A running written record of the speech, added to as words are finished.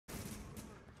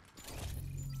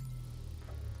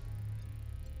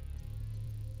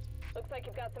Looks like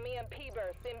you've got some EMP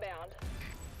bursts inbound.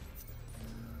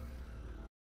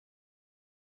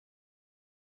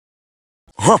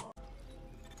 Huh.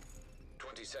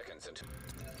 20 seconds until...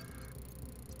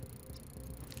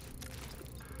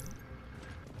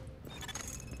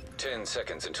 10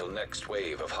 seconds until next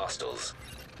wave of hostiles.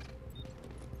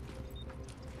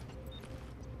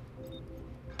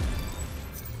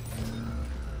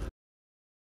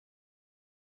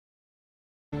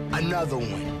 Another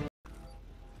one.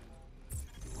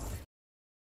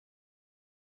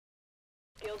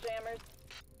 Skill jammers.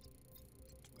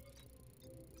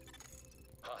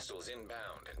 Hostiles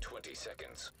inbound in 20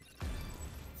 seconds.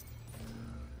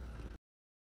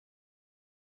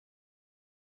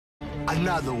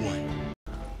 Another one.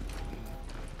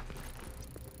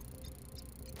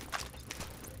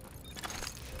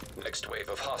 Next wave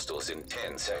of hostiles in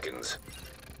 10 seconds.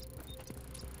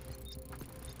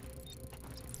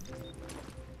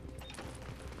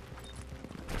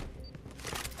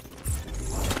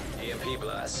 EMP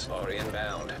blasts are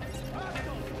inbound.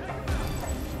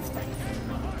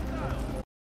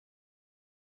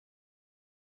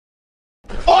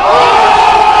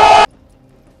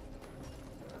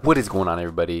 What is going on,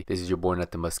 everybody? This is your boy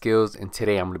Nothing But Skills, and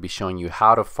today I'm going to be showing you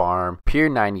how to farm Pier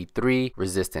 93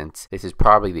 Resistance. This is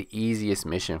probably the easiest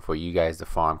mission for you guys to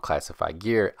farm classified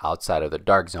gear outside of the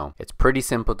dark zone. It's pretty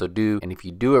simple to do, and if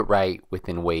you do it right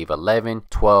within wave 11,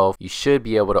 12, you should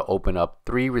be able to open up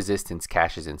 3 resistance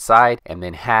caches inside and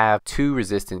then have 2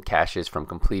 resistant caches from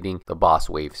completing the boss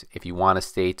waves. If you want to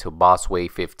stay to boss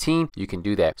wave 15, you can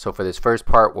do that. So for this first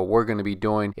part, what we're going to be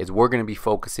doing is we're going to be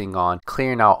focusing on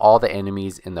clearing out all the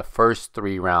enemies in the first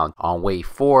 3 rounds. On wave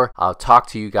 4, I'll talk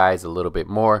to you guys a little bit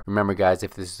more. Remember guys,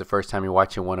 if this is the first time you're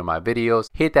watching one of my videos,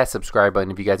 hit that subscribe button.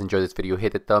 If you guys enjoyed this video,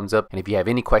 hit the thumbs up, and if you have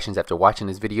any questions after watching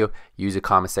this video, use the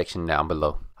comment section down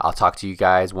below. I'll talk to you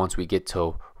guys once we get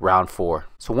to round 4.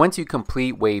 So once you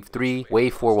complete wave 3,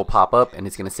 wave 4 will pop up and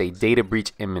it's going to say data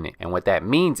breach imminent, and what that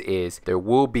means is there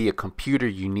will be a computer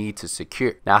you need to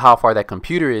secure. Now how far that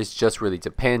computer is just really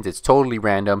depends. It's totally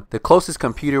random. The closest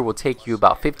computer will take you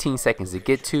about 15 seconds to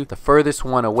get to. The furthest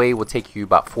one away will take you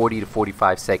about 40 to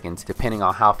 45 seconds depending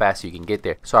on how fast you can get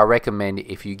there. So I recommend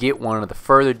if you get one of the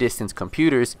further distance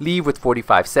computers, leave with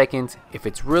 45 seconds. If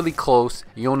it's really close,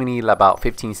 you only need about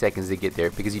 15 seconds to get there,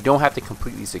 because you don't have to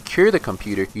completely secure the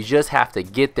computer. You just have to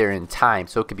get there in time.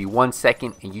 So it could be 1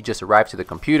 second and you just arrive to the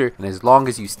computer, and as long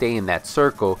as you stay in that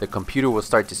circle, the computer will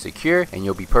start to secure and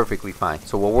you'll be perfectly fine.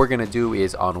 So what we're gonna do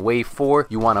is on wave 4,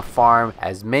 you want to farm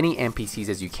as many NPCs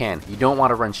as you can. You don't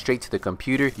want to run straight to the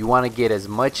computer. You want to get as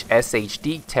much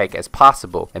SHD tech as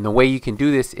possible, and the way you can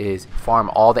do this is farm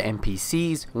all the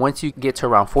NPCs. Once you get to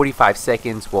around 45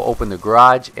 seconds, we'll open the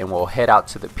garage and we'll head out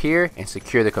to the pier and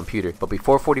secure the computer. But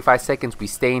before 45 seconds, we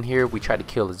stay in here. We try to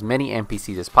kill as many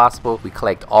NPCs as possible. We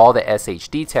collect all the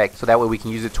SHD tech so that way we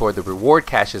can use it toward the reward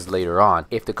caches later on.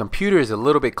 If the computer is a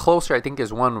little bit closer, I think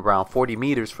there's one around 40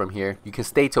 meters from here, you can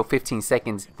stay till 15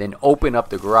 seconds, then open up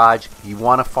the garage. You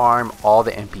want to farm all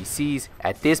the NPCs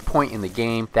at this point in the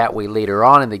game. That way later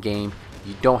on in the game,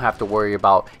 you don't have to worry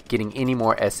about getting any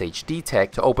more SHD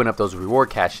tech to open up those reward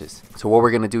caches. So what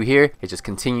we're going to do here is just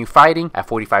continue fighting. At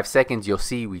 45 seconds, you'll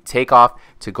see we take off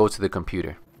to go to the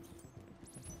computer.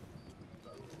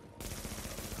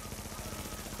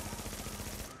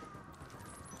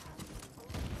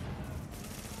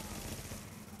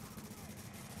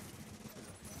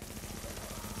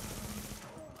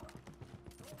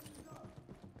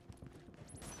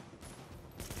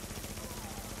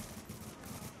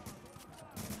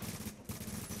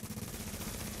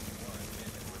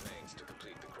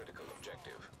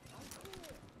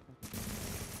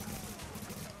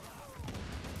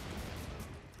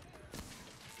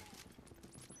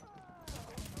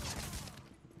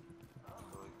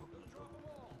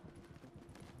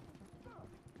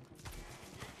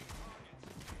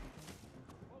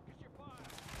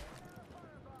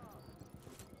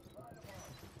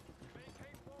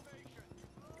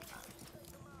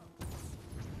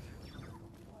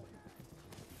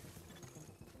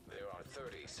 There are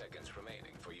 30 seconds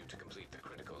remaining for you to complete the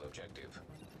critical objective.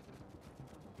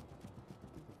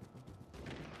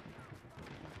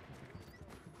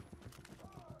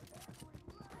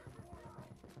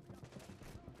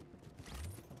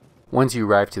 Once you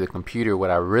arrive to the computer, what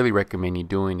I really recommend you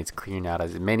doing is clearing out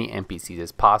as many NPCs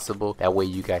as possible. That way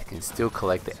you guys can still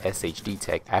collect the SHD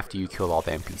tech after you kill all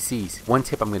the NPCs. One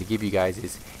tip I'm going to give you guys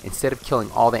is, instead of killing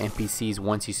all the NPCs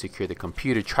once you secure the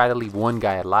computer, try to leave one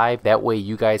guy alive. That way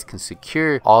you guys can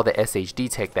secure all the SHD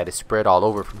tech that is spread all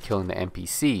over from killing the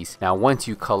NPCs. Now once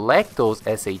you collect those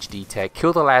SHD tech,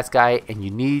 kill the last guy, and you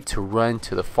need to run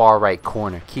to the far right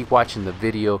corner. Keep watching the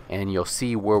video and you'll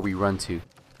see where we run to.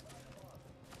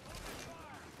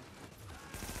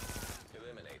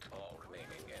 Eliminate all remaining.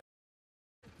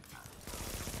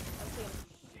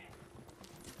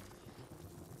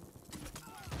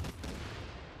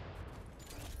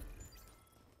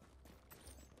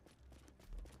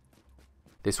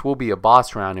 This will be a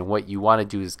boss round, and what you want to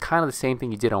do is kind of the same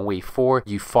thing you did on wave 4.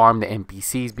 You farm the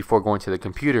NPCs before going to the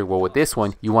computer. Well, with this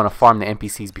one, you want to farm the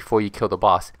NPCs before you kill the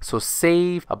boss. So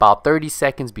save about 30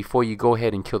 seconds before you go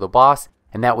ahead and kill the boss,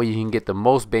 and that way you can get the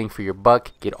most bang for your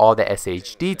buck, get all the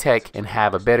SHD tech, and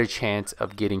have a better chance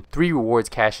of getting 3 rewards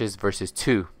caches versus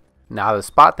 2. Now the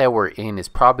spot that we're in is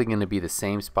probably going to be the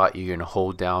same spot you're going to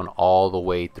hold down all the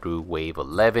way through wave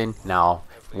 11. Now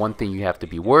one thing you have to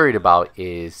be worried about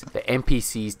is the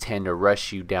NPCs tend to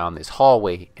rush you down this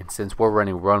hallway, and since we're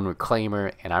running Run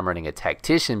Reclaimer and I'm running a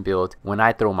Tactician build, when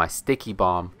I throw my sticky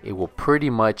bomb, it will pretty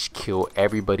much kill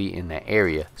everybody in that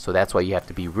area. So that's why you have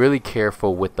to be really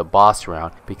careful with the boss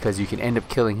round, because you can end up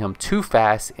killing him too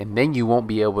fast and then you won't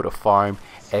be able to farm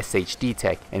SHD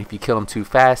tech. And if you kill him too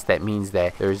fast, that means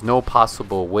that there is no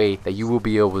possible way that you will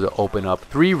be able to open up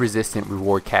 3 resistant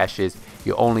reward caches.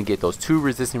 You'll only get those 2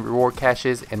 resistant reward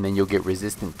caches, and then you'll get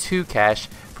resistant 2 cache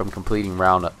from completing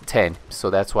round 10. So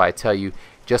that's why I tell you,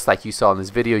 just like you saw in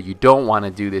this video, you don't want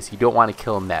to do this. You don't want to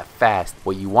kill him that fast.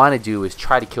 What you want to do is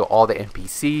try to kill all the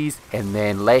NPCs and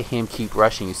then let him keep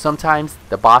rushing you. Sometimes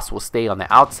the boss will stay on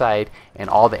the outside and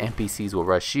all the NPCs will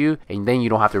rush you, and then you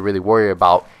don't have to really worry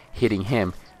about hitting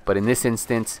him. But in this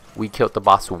instance, we killed the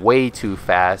boss way too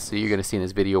fast. So you're going to see in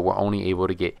this video, we're only able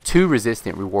to get 2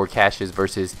 resistant reward caches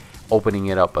versus opening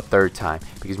it up a 3rd time.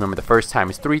 Because remember, the first time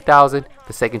is 3,000,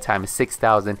 the second time is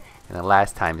 6,000, and the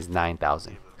last time is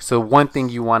 9,000. So one thing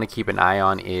you want to keep an eye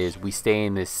on is we stay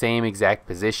in the same exact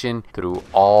position through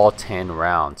all 10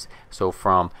 rounds. So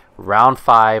from round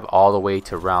 5 all the way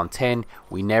to round 10,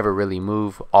 we never really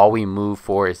move. All we move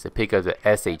for is to pick up the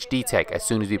SHD tech. As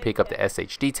soon as we pick up the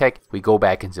SHD tech, we go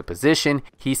back into position.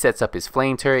 He sets up his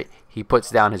flame turret, he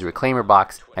puts down his reclaimer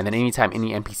box, and then anytime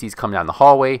any NPCs come down the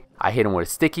hallway, I hit him with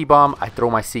a sticky bomb, I throw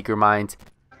my seeker mines,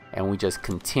 and we just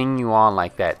continue on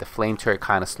like that. The flame turret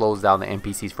kind of slows down the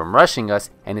NPCs from rushing us,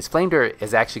 and his flame turret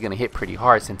is actually going to hit pretty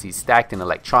hard since he's stacked in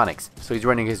electronics. So he's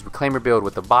running his reclaimer build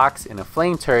with a box and a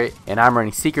flame turret, and I'm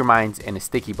running seeker mines and a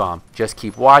sticky bomb. Just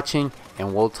keep watching,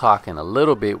 and we'll talk in a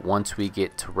little bit once we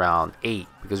get to round 8,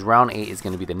 because round 8 is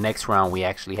going to be the next round we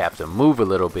actually have to move a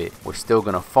little bit. We're still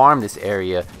going to farm this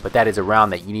area, but that is a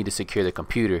round that you need to secure the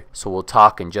computer. So we'll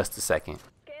talk in just a second.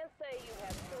 Scans say you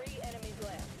have 3 enemies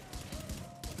left.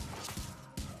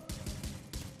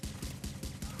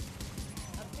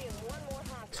 I'm seeing one more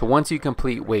hostile. So once you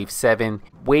complete wave 7,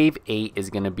 wave 8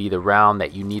 is going to be the round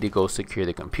that you need to go secure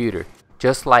the computer.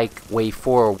 Just like wave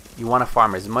 4, you want to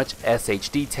farm as much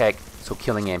SHD tech, so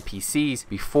killing NPCs,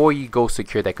 before you go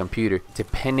secure that computer.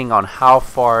 Depending on how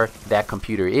far that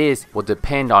computer is will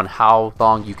depend on how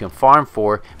long you can farm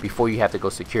for before you have to go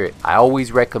secure it. I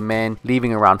always recommend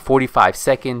leaving around 45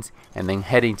 seconds and then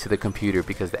heading to the computer,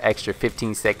 because the extra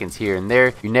 15 seconds here and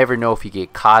there, you never know if you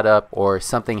get caught up or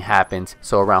something happens.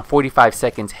 So around 45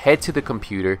 seconds, head to the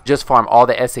computer, just farm all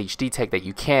the SHD tech that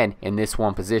you can in this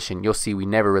one position. You'll see we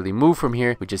never really move from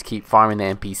here. We just keep farming the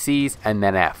NPCs, and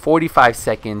then at 45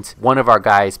 seconds, one of our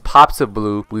guys pops a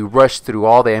blue. We rush through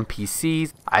all the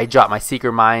NPCs. I drop my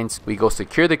seeker mines. We go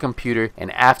secure the computer, and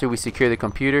after we secure the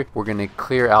computer, we're going to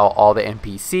clear out all the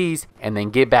NPCs and then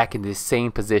get back in this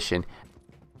same position.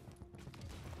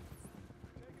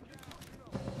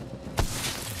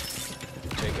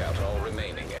 Take out all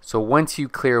remaining. So once you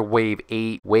clear wave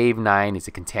 8, wave 9 is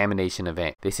a contamination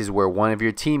event. This is where one of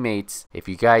your teammates, if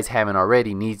you guys haven't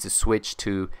already, needs to switch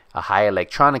to a high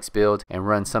electronics build and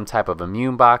run some type of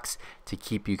immune box to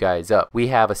keep you guys up. We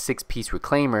have a 6-piece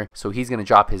reclaimer, so he's going to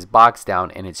drop his box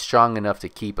down and it's strong enough to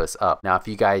keep us up. Now if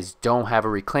you guys don't have a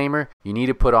reclaimer, you need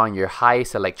to put on your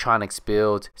highest electronics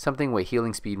build, something with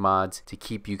healing speed mods, to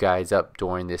keep you guys up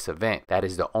during this event. That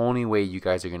is the only way you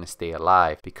guys are going to stay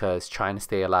alive, because trying to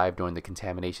stay alive during the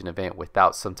contamination event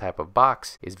without some type of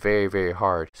box is very, very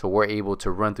hard. So we're able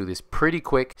to run through this pretty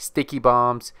quick. Sticky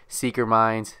bombs, seeker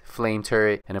mines, flame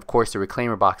turret, and of course the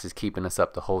reclaimer box is keeping us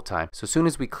up the whole time. So as soon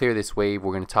as we clear this wave,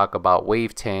 we're going to talk about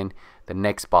wave 10, the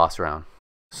next boss round.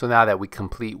 So now that we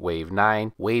complete wave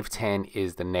 9, wave 10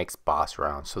 is the next boss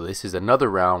round. So this is another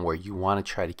round where you want to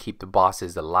try to keep the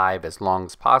bosses alive as long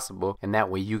as possible, and that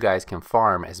way you guys can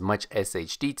farm as much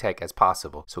SHD tech as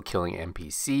possible. So killing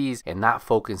NPCs and not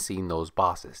focusing those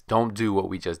bosses. Don't do what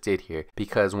we just did here,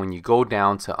 because when you go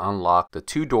down to unlock the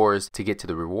 2 doors to get to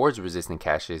the rewards resistant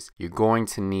caches, you're going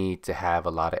to need to have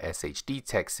a lot of SHD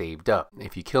tech saved up.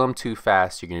 If you kill them too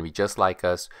fast, you're going to be just like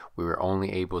us. We were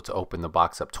only able to open the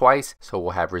box up twice, so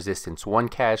we'll have resistance 1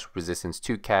 cache, resistance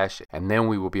 2 cache, and then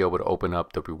we will be able to open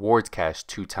up the rewards cache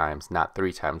 2 times, not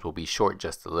 3 times. We'll be short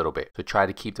just a little bit. So try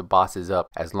to keep the bosses up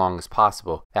as long as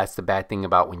possible. That's the bad thing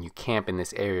about when you camp in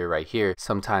this area right here.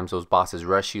 Sometimes those bosses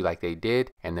rush you like they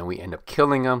did, and then we end up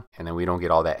killing them, and then we don't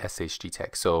get all that SHD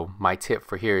tech. So my tip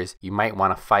for here is you might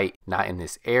want to fight not in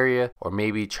this area, or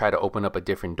maybe try to open up a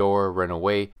different door, run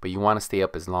away, but you want to stay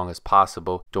up as long as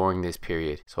possible during this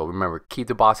period. So remember, keep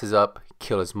the bosses up,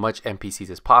 kill as much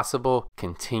NPCs as possible,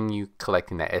 continue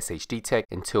collecting that SHD tech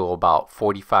until about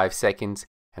 45 seconds,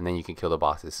 and then you can kill the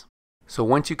bosses. So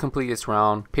once you complete this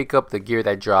round, pick up the gear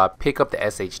that dropped, pick up the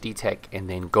SHD tech, and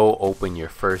then go open your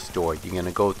first door. You're going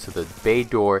to go to the bay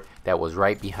door that was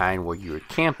right behind where you were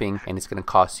camping, and it's going to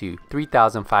cost you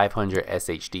 3,500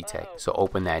 SHD tech. So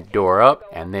open that door up,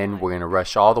 and then we're going to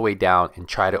rush all the way down and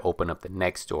try to open up the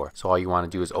next door. So all you want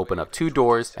to do is open up 2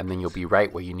 doors, and then you'll be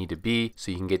right where you need to be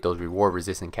so you can get those reward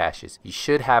resistant caches. You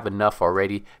should have enough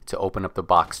already to open up the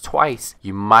box twice.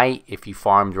 You might, if you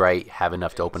farmed right, have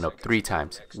enough to open up 3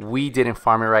 times. We didn't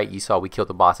farm it right. You saw we killed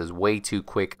the bosses way too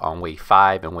quick on wave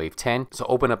 5 and wave 10. So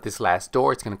open up this last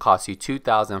door. It's going to cost you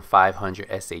 2,500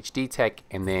 SHD tech,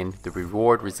 and then the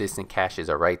reward resistant caches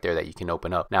are right there that you can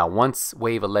open up. Now once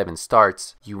wave 11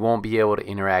 starts, you won't be able to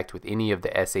interact with any of the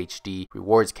SHD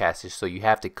rewards caches, so you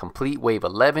have to complete wave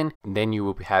 11, and then you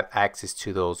will have access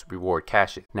to those reward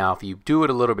caches. Now if you do it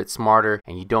a little bit smarter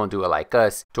and you don't do it like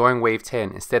us, during wave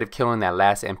 10, instead of killing that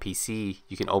last NPC,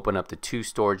 you can open up the 2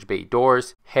 storage bay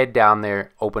doors, head down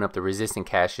there, open up the resistant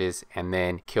caches, and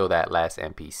then kill that last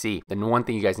NPC. Then one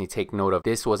thing you guys need to take note of,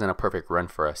 this wasn't a perfect run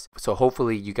for us. So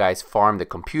hopefully you guys farm the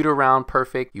computer round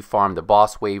perfect, you farm the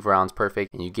boss wave rounds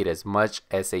perfect, and you get as much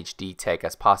SHD tech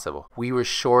as possible. We were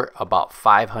short about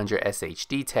 500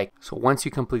 SHD tech, so once you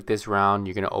complete this round,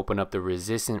 you're going to open up the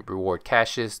resistant reward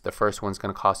caches. The first one's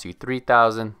going to cost you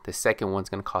 3,000, the second one's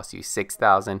going to cost you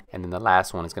 6,000, and then the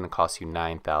last one is going to cost you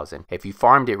 9,000. If you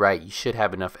farmed it right, you should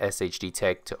have enough SHD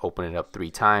tech to open it up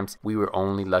 3 times. We were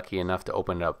only lucky enough to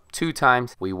open it up 2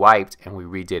 times. We wiped and we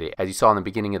redid it. As you saw in the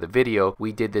beginning of the video,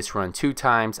 we did this run 2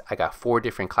 times. I got 4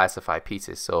 different classified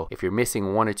pieces, so if you're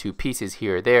missing 1 or 2 pieces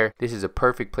here or there, this is a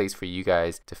perfect place for you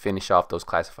guys to finish off those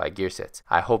classified gear sets.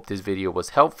 I hope this video was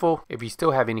helpful. If you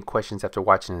still have any questions after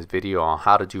watching this video on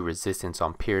how to do resistance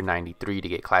on Pier 93 to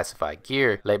get classified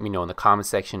gear, let me know in the comment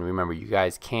section. Remember, you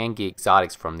guys can get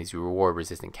exotics from these reward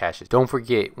resistant caches. Don't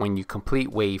forget, when you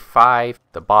complete wave 5,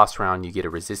 the boss round, you get a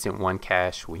resistant 1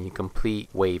 cache. When you complete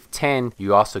wave 10,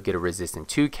 you also get a resistant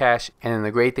 2 cache. And then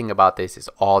the great thing about this is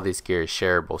all this gear is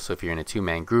shareable. So if you're in a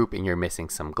 2-man group and you're missing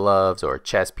some gloves or a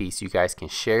chest piece, you guys can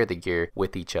share the gear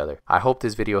with each other. I hope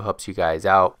this video helps you guys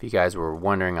out. If you guys were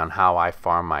wondering on how I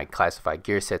farm my classified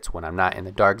gear sets when I'm not in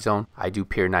the dark zone, I do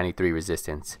Pier 93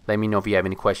 resistance. Let me know if you have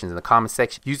any questions in the comment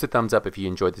section. Use the thumbs up if you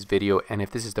enjoyed this video, and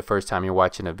if this is the first time you're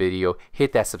watching a video,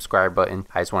 hit that subscribe button.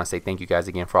 I just want to say thank you guys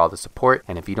again for all the support,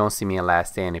 and if you don't see me in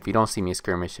Last Stand, if you don't see me in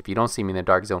Skirmish, if you don't see me in the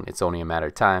dark zone, it's only a matter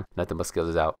of time. Nothing but skills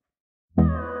is out.